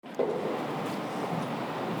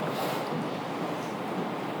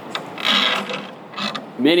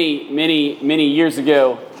Many years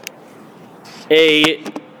ago, a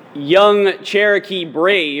young Cherokee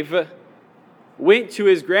brave went to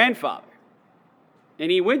his grandfather.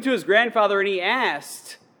 And he went to his grandfather and he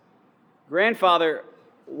asked, "Grandfather,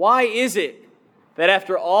 why is it that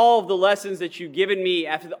after all of the lessons that you've given me,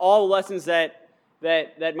 after all the lessons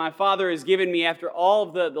that my father has given me, after all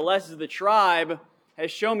of the lessons of the tribe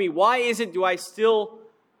has shown me, why is it do I still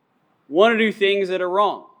want to do things that are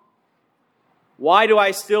wrong? Why do I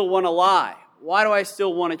still want to lie? Why do I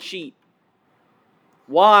still want to cheat?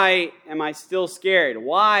 Why am I still scared?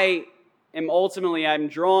 Why am ultimately I'm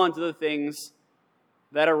drawn to the things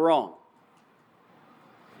that are wrong?"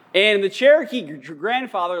 And the Cherokee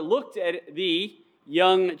grandfather looked at the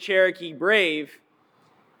young Cherokee brave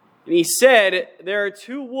and he said, "There are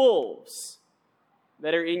two wolves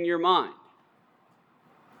that are in your mind.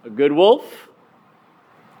 A good wolf,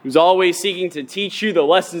 who's always seeking to teach you the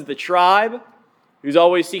lessons of the tribe, who's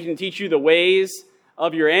always seeking to teach you the ways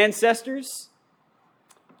of your ancestors,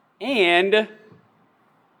 and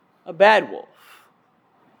a bad wolf.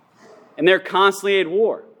 And they're constantly at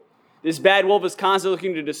war. This bad wolf is constantly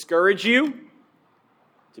looking to discourage you,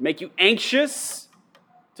 to make you anxious,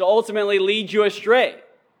 to ultimately lead you astray,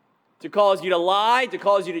 to cause you to lie, to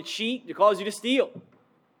cause you to cheat, to cause you to steal.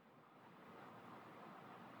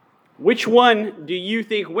 Which one do you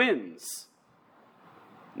think wins?"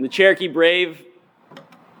 And the Cherokee brave,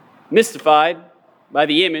 mystified by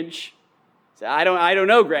the image, said, I don't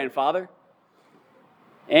know, grandfather."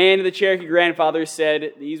 And the Cherokee grandfather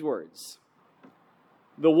said these words,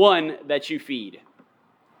 "The one that you feed.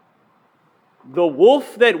 The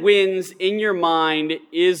wolf that wins in your mind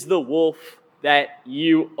is the wolf that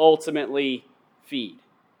you ultimately feed."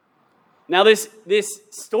 Now this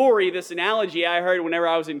story, this analogy I heard whenever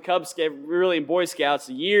I was in Cub Scout, really in Boy Scouts,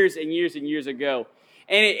 years and years and years ago.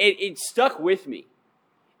 And it stuck with me.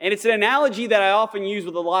 And it's an analogy that I often use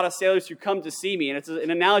with a lot of sailors who come to see me. And it's an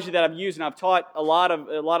analogy that I've used and I've taught a lot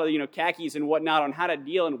of khakis and whatnot on how to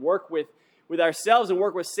deal and work with ourselves and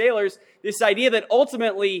work with sailors. This idea that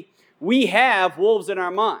ultimately we have wolves in our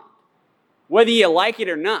mind. Whether you like it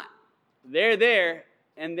or not. They're there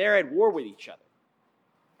and they're at war with each other.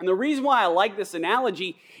 And the reason why I like this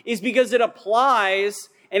analogy is because it applies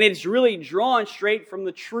and it's really drawn straight from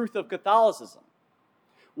the truth of Catholicism.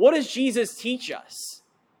 What does Jesus teach us?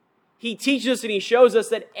 He teaches us and he shows us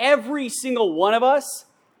that every single one of us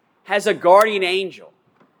has a guardian angel.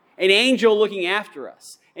 An angel looking after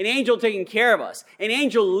us. An angel taking care of us. An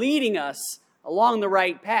angel leading us along the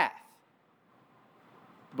right path.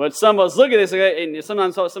 But some of us look at this and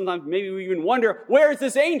sometimes maybe we even wonder, where is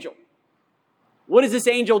this angel? What is this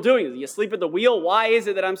angel doing? Is he asleep at the wheel? Why is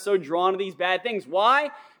it that I'm so drawn to these bad things? Why?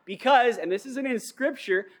 Because, and this isn't in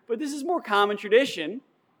Scripture, but this is more common tradition,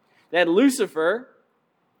 that Lucifer,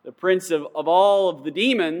 the prince of all of the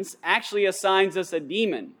demons, actually assigns us a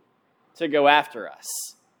demon to go after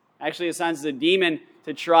us. Actually assigns us a demon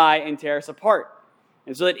to try and tear us apart.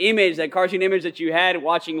 And so that cartoon image that you had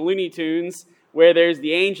watching Looney Tunes, where there's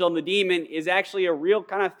the angel and the demon, is actually a real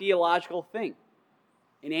kind of theological thing.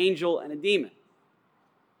 An angel and a demon.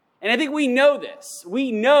 And I think we know this.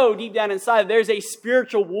 We know deep down inside there's a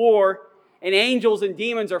spiritual war, and angels and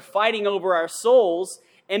demons are fighting over our souls,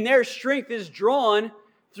 and their strength is drawn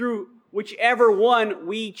through whichever one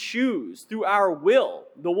we choose, through our will.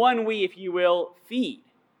 The one we, if you will, feed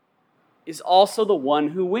is also the one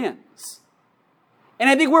who wins. And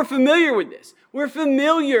I think we're familiar with this. We're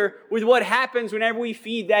familiar with what happens whenever we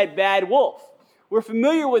feed that bad wolf. We're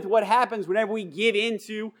familiar with what happens whenever we give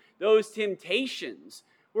into those temptations.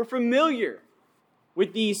 We're familiar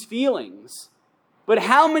with these feelings. But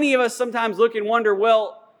how many of us sometimes look and wonder,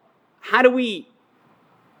 well, how do we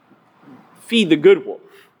feed the good wolf?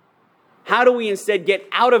 How do we instead get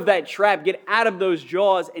out of that trap, get out of those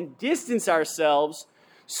jaws, and distance ourselves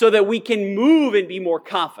so that we can move and be more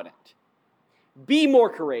confident, be more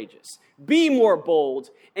courageous, be more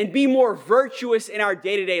bold, and be more virtuous in our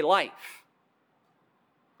day-to-day life?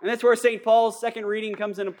 And that's where St. Paul's second reading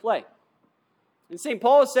comes into play. In St.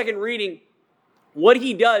 Paul's second reading, what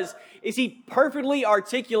he does is he perfectly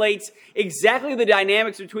articulates exactly the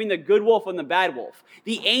dynamics between the good wolf and the bad wolf,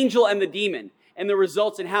 the angel and the demon, and the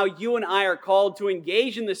results in how you and I are called to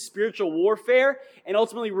engage in the spiritual warfare and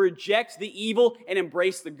ultimately reject the evil and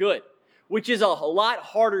embrace the good, which is a lot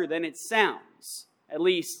harder than it sounds, at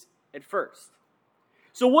least at first.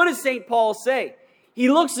 So what does St. Paul say? He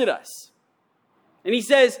looks at us and he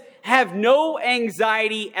says, have no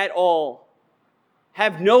anxiety at all.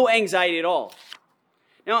 Have no anxiety at all.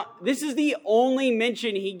 Now, this is the only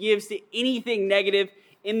mention he gives to anything negative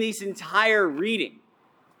in this entire reading.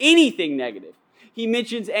 Anything negative. he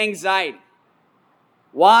mentions anxiety.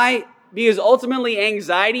 Why? Because ultimately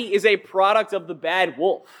anxiety is a product of the bad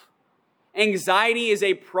wolf. Anxiety is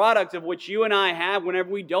a product of what you and I have whenever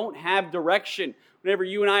we don't have direction, whenever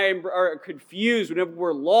you and I are confused, whenever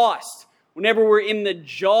we're lost, whenever we're in the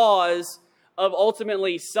jaws of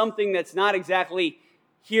ultimately something that's not exactly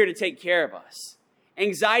here to take care of us.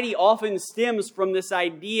 Anxiety often stems from this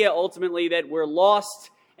idea ultimately that we're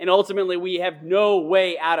lost and ultimately we have no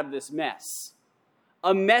way out of this mess.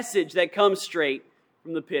 A message that comes straight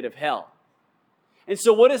from the pit of hell. And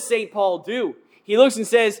so what does St. Paul do? He looks and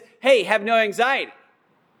says, hey, have no anxiety.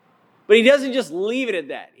 But he doesn't just leave it at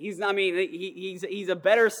that. He's a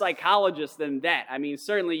better psychologist than that. I mean,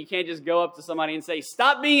 certainly you can't just go up to somebody and say,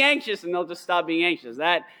 stop being anxious, and they'll just stop being anxious.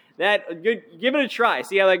 Give it a try.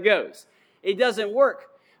 See how that goes. It doesn't work.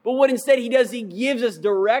 But what instead he does, he gives us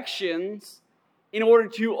directions in order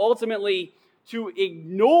to ultimately to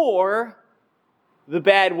ignore the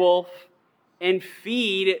bad wolf and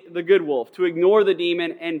feed the good wolf, to ignore the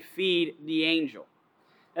demon and feed the angel.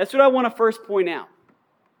 That's what I want to first point out.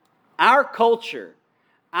 Our culture,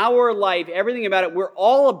 our life, everything about it, we're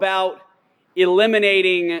all about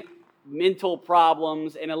eliminating mental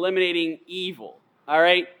problems and eliminating evil. All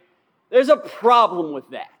right? There's a problem with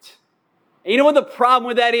that. And you know what the problem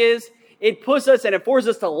with that is? It puts us and it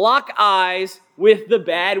forces us to lock eyes with the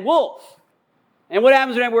bad wolf. And what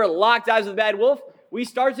happens whenever we're locked eyes with the bad wolf? We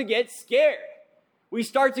start to get scared. We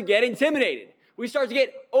start to get intimidated. We start to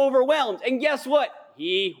get overwhelmed. And guess what?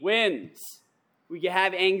 He wins. We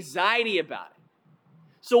have anxiety about it.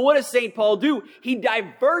 So what does St. Paul do? He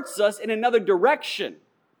diverts us in another direction.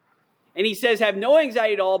 And he says, have no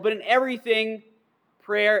anxiety at all, but in everything,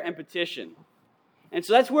 prayer and petition. And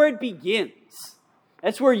so that's where it begins.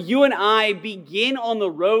 That's where you and I begin on the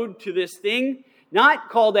road to this thing, not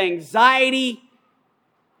called anxiety,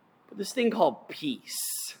 but this thing called peace.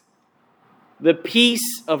 The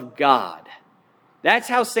peace of God. That's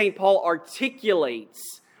how St. Paul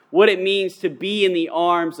articulates what it means to be in the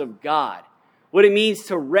arms of God, what it means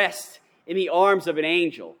to rest in the arms of an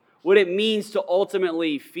angel, what it means to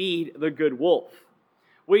ultimately feed the good wolf.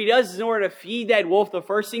 What he does is in order to feed that wolf, the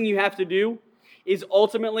first thing you have to do is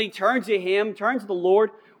ultimately turn to him, turn to the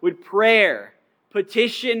Lord with prayer,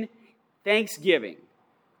 petition, thanksgiving.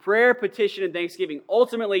 Prayer, petition, and thanksgiving.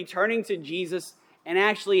 Ultimately turning to Jesus and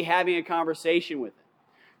actually having a conversation with him.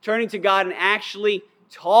 Turning to God and actually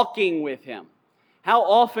talking with him. How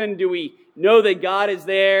often do we know that God is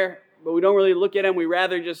there, but we don't really look at him? We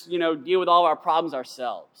rather just, deal with all of our problems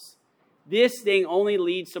ourselves. This thing only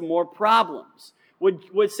leads to more problems.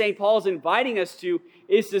 What St. Paul is inviting us to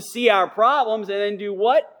is to see our problems and then do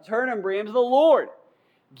what? Turn and bring them to the Lord.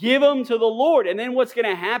 Give them to the Lord. And then what's going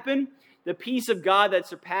to happen? The peace of God that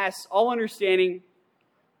surpasses all understanding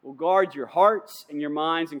will guard your hearts and your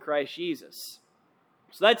minds in Christ Jesus.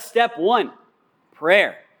 So that's step one.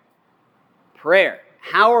 Prayer. Prayer.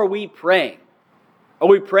 How are we praying? Are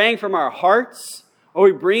we praying from our hearts? Are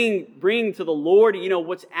we bringing to the Lord,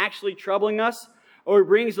 what's actually troubling us? Or we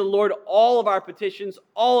bring to the Lord all of our petitions,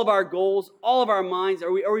 all of our goals, all of our minds?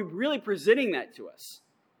 Are we really presenting that to us?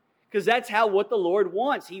 Because that's what the Lord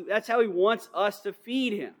wants. That's how He wants us to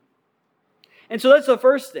feed Him. And so that's the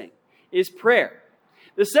first thing, is prayer.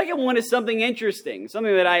 The second one is something interesting,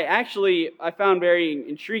 something that I found very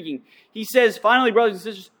intriguing. He says, finally, brothers and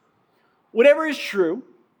sisters, whatever is true,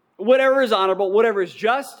 whatever is honorable, whatever is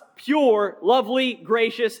just, pure, lovely,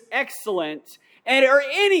 gracious, excellent, and or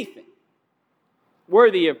anything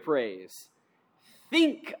worthy of praise,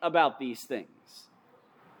 think about these things.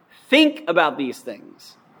 Think about these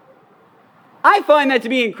things. I find that to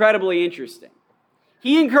be incredibly interesting.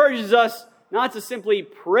 He encourages us not to simply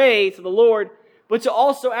pray to the Lord, but to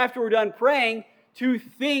also, after we're done praying, to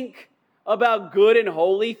think about good and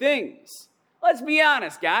holy things. Let's be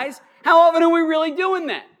honest, guys. How often are we really doing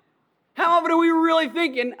that? How often are we really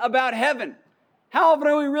thinking about heaven? How often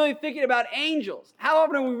are we really thinking about angels? How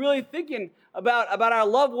often are we really thinking about our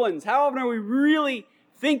loved ones? How often are we really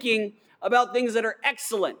thinking about things that are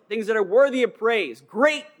excellent, things that are worthy of praise,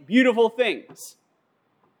 great, beautiful things?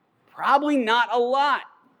 Probably not a lot.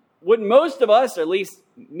 What most of us, or at least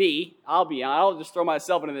me, I'll just throw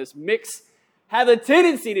myself into this mix, have a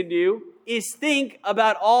tendency to do is think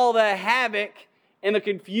about all the havoc and the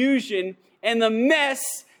confusion and the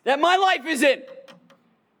mess that my life is in.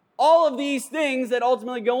 All of these things that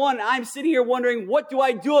ultimately go on, I'm sitting here wondering, what do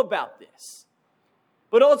I do about this?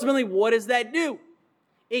 But ultimately, what does that do?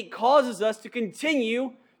 It causes us to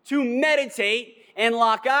continue to meditate and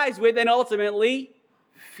lock eyes with and ultimately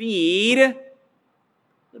feed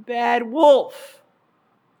the bad wolf.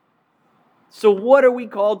 So what are we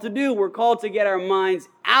called to do? We're called to get our minds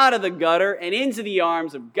out of the gutter and into the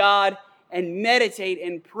arms of God and meditate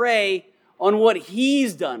and pray on what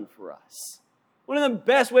He's done for us. One of the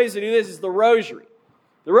best ways to do this is the rosary.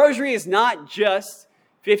 The rosary is not just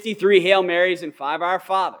 53 Hail Marys and 5 Our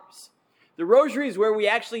Fathers. The rosary is where we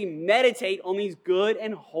actually meditate on these good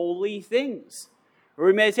and holy things. Where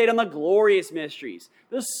we meditate on the glorious mysteries,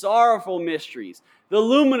 the sorrowful mysteries, the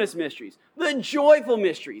luminous mysteries, the joyful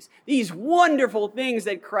mysteries, these wonderful things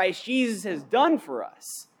that Christ Jesus has done for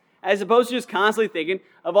us, as opposed to just constantly thinking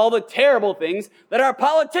of all the terrible things that our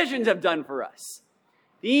politicians have done for us.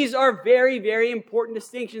 These are very, very important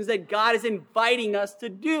distinctions that God is inviting us to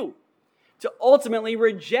do, to ultimately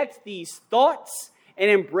reject these thoughts and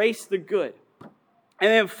embrace the good. And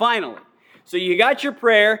then finally, so you got your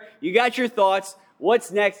prayer, you got your thoughts.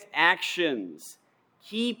 What's next? Actions.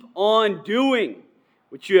 Keep on doing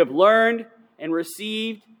what you have learned and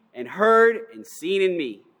received and heard and seen in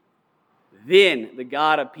me. Then the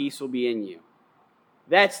God of peace will be in you.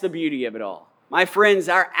 That's the beauty of it all. My friends,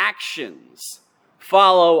 our actions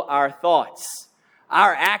follow our thoughts.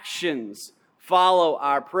 Our actions follow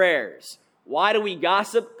our prayers. Why do we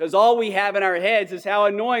gossip? Because all we have in our heads is how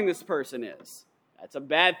annoying this person is. That's a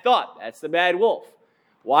bad thought. That's the bad wolf.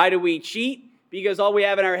 Why do we cheat? Because all we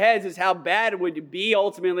have in our heads is how bad it would be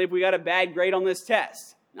ultimately if we got a bad grade on this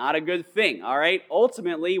test. Not a good thing, all right?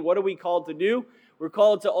 Ultimately, what are we called to do? We're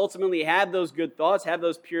called to ultimately have those good thoughts, have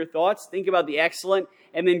those pure thoughts, think about the excellent,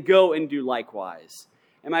 and then go and do likewise.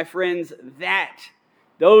 And my friends,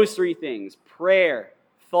 those three things, prayer,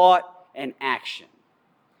 thought, and action,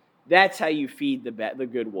 that's how you feed the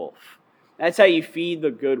good wolf. That's how you feed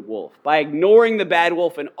the good wolf. By ignoring the bad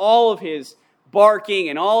wolf and all of his barking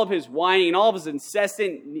and all of his whining and all of his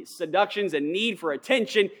incessant seductions and need for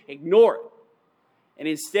attention, ignore it. And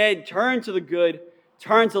instead, turn to the good,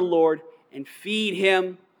 turn to the Lord, and feed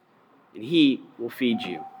Him, and He will feed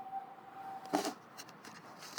you.